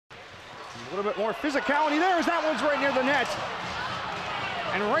A little bit more physicality there as that one's right near the net.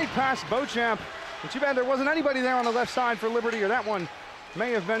 And right past Beauchamp. But too bad there wasn't anybody there on the left side for Liberty, or that one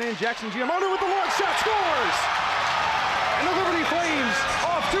may have been in. Jackson Giamondo with the long shot, scores! And the Liberty Flames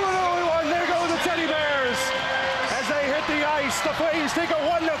off to an early one. There go the Teddy Bears. As they hit the ice, the Flames take a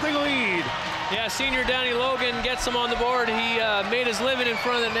 1-0 lead. Yeah, senior Danny Logan gets him on the board. He made his living in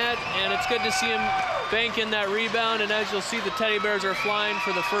front of the net, and it's good to see him bank in that rebound. And as you'll see, the Teddy Bears are flying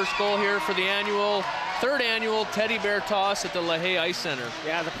for the first goal here for the third annual Teddy Bear Toss at the LaHaye Ice Center.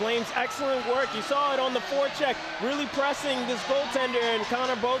 Yeah, the Flames, excellent work. You saw it on the forecheck, really pressing this goaltender and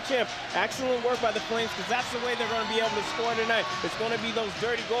Connor Beauchamp. Excellent work by the Flames, because that's the way they're going to be able to score tonight. It's going to be those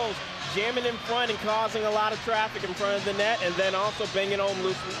dirty goals, jamming in front and causing a lot of traffic in front of the net, and then also banging home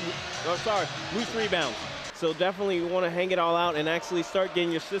loose rebounds. So definitely you want to hang it all out and actually start getting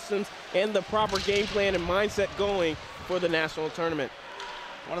your systems and the proper game plan and mindset going for the national tournament.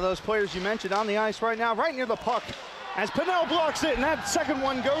 One of those players you mentioned on the ice right now, right near the puck, as Pinnell blocks it, and that second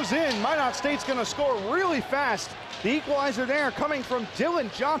one goes in. Minot State's going to score really fast. The equalizer there coming from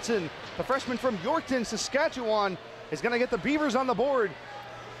Dylan Johnson, the freshman from Yorkton, Saskatchewan, is going to get the Beavers on the board.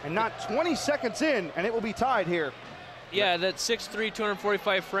 And not 20 seconds in, and it will be tied here. Yeah, that 6'3",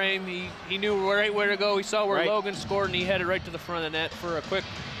 245 frame, he knew right where to go. He saw where Logan scored, and he headed right to the front of the net for a quick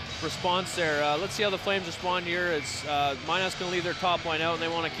response there. Let's see how the Flames respond here, as Minot's going to leave their top line out, and they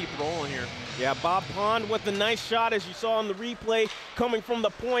want to keep rolling here. Yeah, Bob Pond with the nice shot, as you saw on the replay, coming from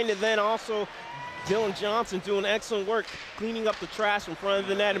the point, and then also Dylan Johnson doing excellent work cleaning up the trash in front of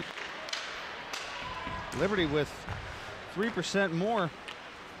the net. Liberty with 3% more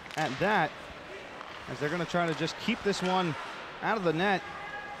at that, as they're going to try to just keep this one out of the net,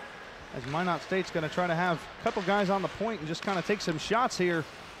 as Minot State's going to try to have a couple guys on the point and just kind of take some shots here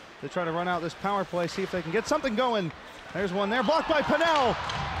to try to run out this power play, see if they can get something going. There's one there, blocked by Pinnell.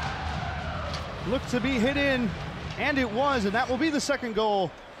 Looked to be hit in, and it was, and that will be the second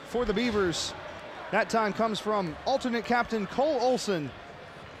goal for the Beavers. That time comes from alternate captain Cole Olson,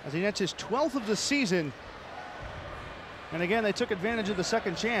 as he nets his 12th of the season. And again, they took advantage of the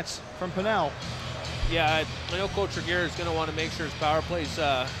second chance from Pinnell. Yeah, I know Coach Regier is going to want to make sure his power play's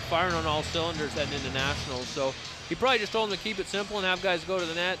firing on all cylinders heading into nationals. So he probably just told him to keep it simple and have guys go to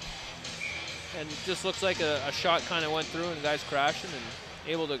the net. And it just looks like a shot kind of went through and the guy's crashing and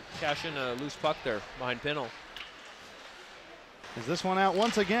able to cash in a loose puck there behind Pinnell. Is this one out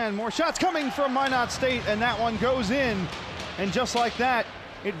once again? More shots coming from Minot State, and that one goes in. And just like that,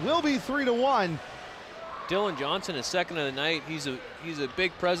 it will be 3-1. Dylan Johnson is second of the night. He's a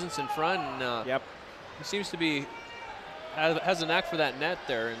big presence in front, and he seems to be has a knack for that net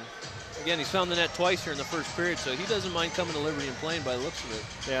there. And again, he's found the net twice here in the first period, so he doesn't mind coming to Liberty and playing by the looks of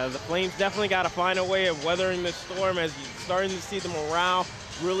it. Yeah, the Flames definitely got to find a way of weathering this storm, as you're starting to see the morale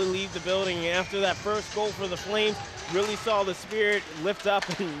really leave the building. And after that first goal for the Flames, really saw the spirit lift up,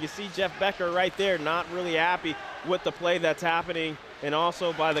 and you see Jeff Becker right there not really happy with the play that's happening, and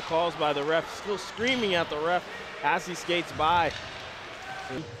also by the calls by the ref, still screaming at the ref as he skates by.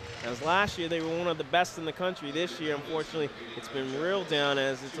 As last year they were one of the best in the country, this year unfortunately it's been real down,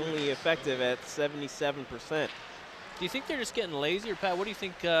 as it's only effective at 77%. Do you think they're just getting lazy, or Pat, what do you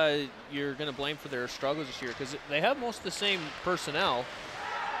think you're going to blame for their struggles this year? Because they have most of the same personnel.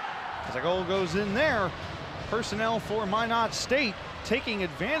 As a goal goes in there, personnel for Minot State taking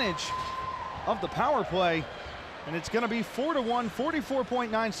advantage of the power play, and it's going to be 4-1,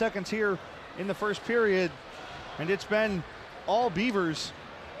 44.9 seconds here in the first period, and it's been all Beavers,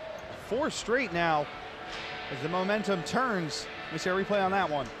 4 straight now, as the momentum turns. Let me see a replay on that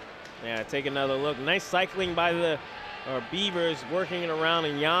one. Yeah, take another look. Nice cycling by the Beavers, working it around,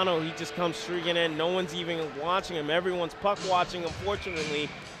 and Yano, he just comes streaking in. No one's even watching him. Everyone's puck watching, unfortunately,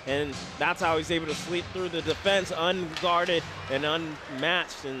 and that's how he's able to sleep through the defense, unguarded and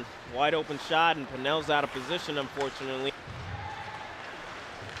unmatched, and wide open shot, and Pinnell's out of position, unfortunately.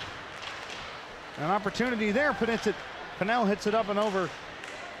 An opportunity there, Pinnell hits it up and over,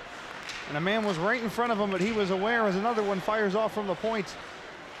 and a man was right in front of him, but he was aware as another one fires off from the point.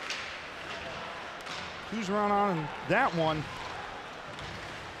 Who's run on that one?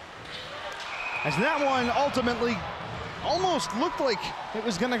 As that one ultimately almost looked like it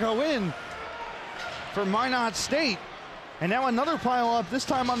was going to go in for Minot State. And now another pile up, this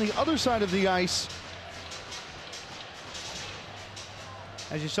time on the other side of the ice.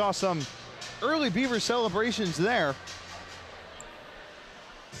 As you saw some early Beaver celebrations there.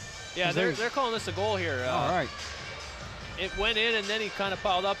 Yeah, they're calling this a goal here. All right. It went in, and then he kind of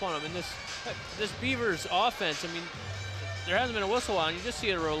piled up on him. And this Beavers offense, I mean, there hasn't been a whistle on. You just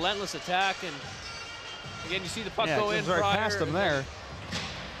see a relentless attack, and again, you see the puck go in right past him there.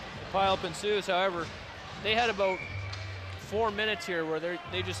 pileup ensues. However, they had about 4 minutes here where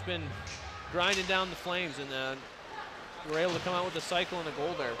they just been grinding down the Flames, and were able to come out with a cycle and a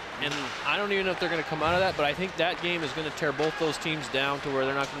goal there. And I don't even know if they're going to come out of that, but I think that game is going to tear both those teams down to where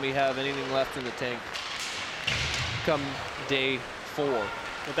they're not going to have anything left in the tank come day 4.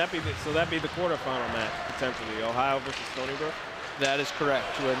 Would that be the quarterfinal match potentially? Ohio versus Stony Brook. That is correct,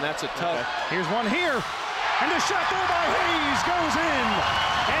 and that's a tough. Okay. Here's one here, and the shot there by Hayes goes in,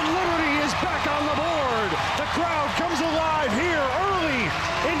 and Liberty is back on the board. The crowd comes alive here early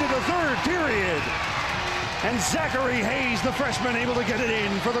into the 3rd period, and Zachary Hayes, the freshman, able to get it in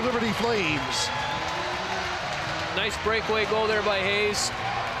for the Liberty Flames. Nice breakaway goal there by Hayes.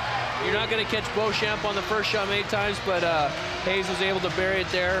 You're not going to catch Beauchamp on the first shot many times, but Hayes was able to bury it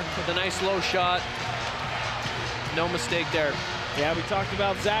there with a nice low shot. No mistake there. Yeah, we talked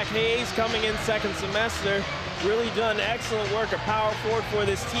about Zach Hayes coming in 2nd semester. Really done excellent work at power forward for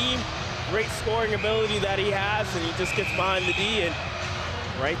this team. Great scoring ability that he has, and he just gets behind the D and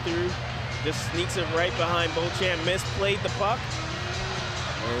right through. Just sneaks it right behind Beauchamp. Misplayed the puck.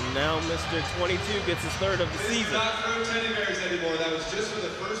 And now Mr. 22 gets his 3rd of the season. Not for Teddy Bears anymore. That was just for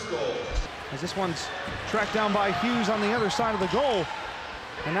the first goal. As this one's tracked down by Hughes on the other side of the goal.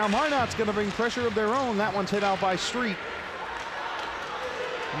 And now Minot's going to bring pressure of their own. That one's hit out by Street.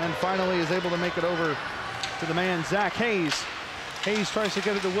 And then finally is able to make it over to the man, Zach Hayes. Hayes tries to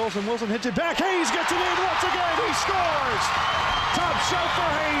get it to Wilson. Wilson hits it back. Hayes gets it in once again. He scores! Top shot for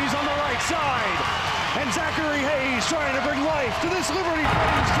Hayes on the right side. And Zachary Hayes trying to bring life to this Liberty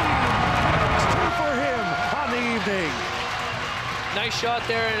Flames team. It's 2 for him on the evening. Nice shot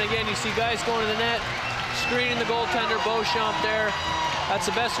there, and again, you see guys going to the net, screening the goaltender, Beauchamp there. That's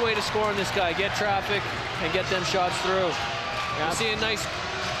the best way to score on this guy. Get traffic and get them shots through. You see a nice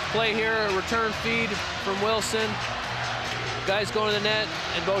play here, a return feed from Wilson. Guys going to the net,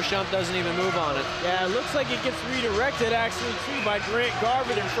 and Beauchamp doesn't even move on it. Yeah, it looks like it gets redirected actually too by Grant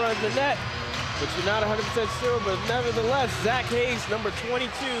Garvin in front of the net, but you're not 100% sure, but nevertheless, Zach Hayes, number 22,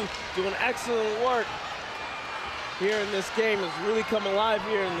 doing excellent work here in this game. Has really come alive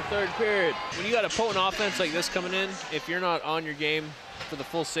here in the 3rd period. When you got a potent offense like this coming in, if you're not on your game for the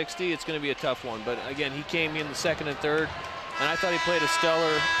full 60, it's going to be a tough one. But again, he came in the 2nd and 3rd, and I thought he played a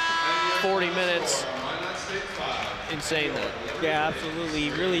stellar 40 minutes. Insane that. Yeah, absolutely,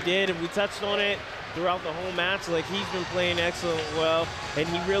 he really did, and we touched on it throughout the whole match. Like, he's been playing excellent well, and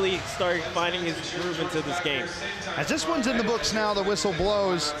he really started finding his groove into this game. As this one's in the books now, the whistle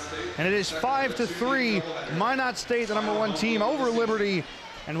blows, and it is 5-3. Minot State, the #1 team, over Liberty.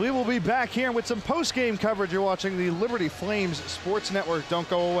 And we will be back here with some post-game coverage. You're watching the Liberty Flames Sports Network. Don't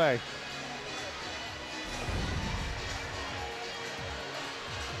go away.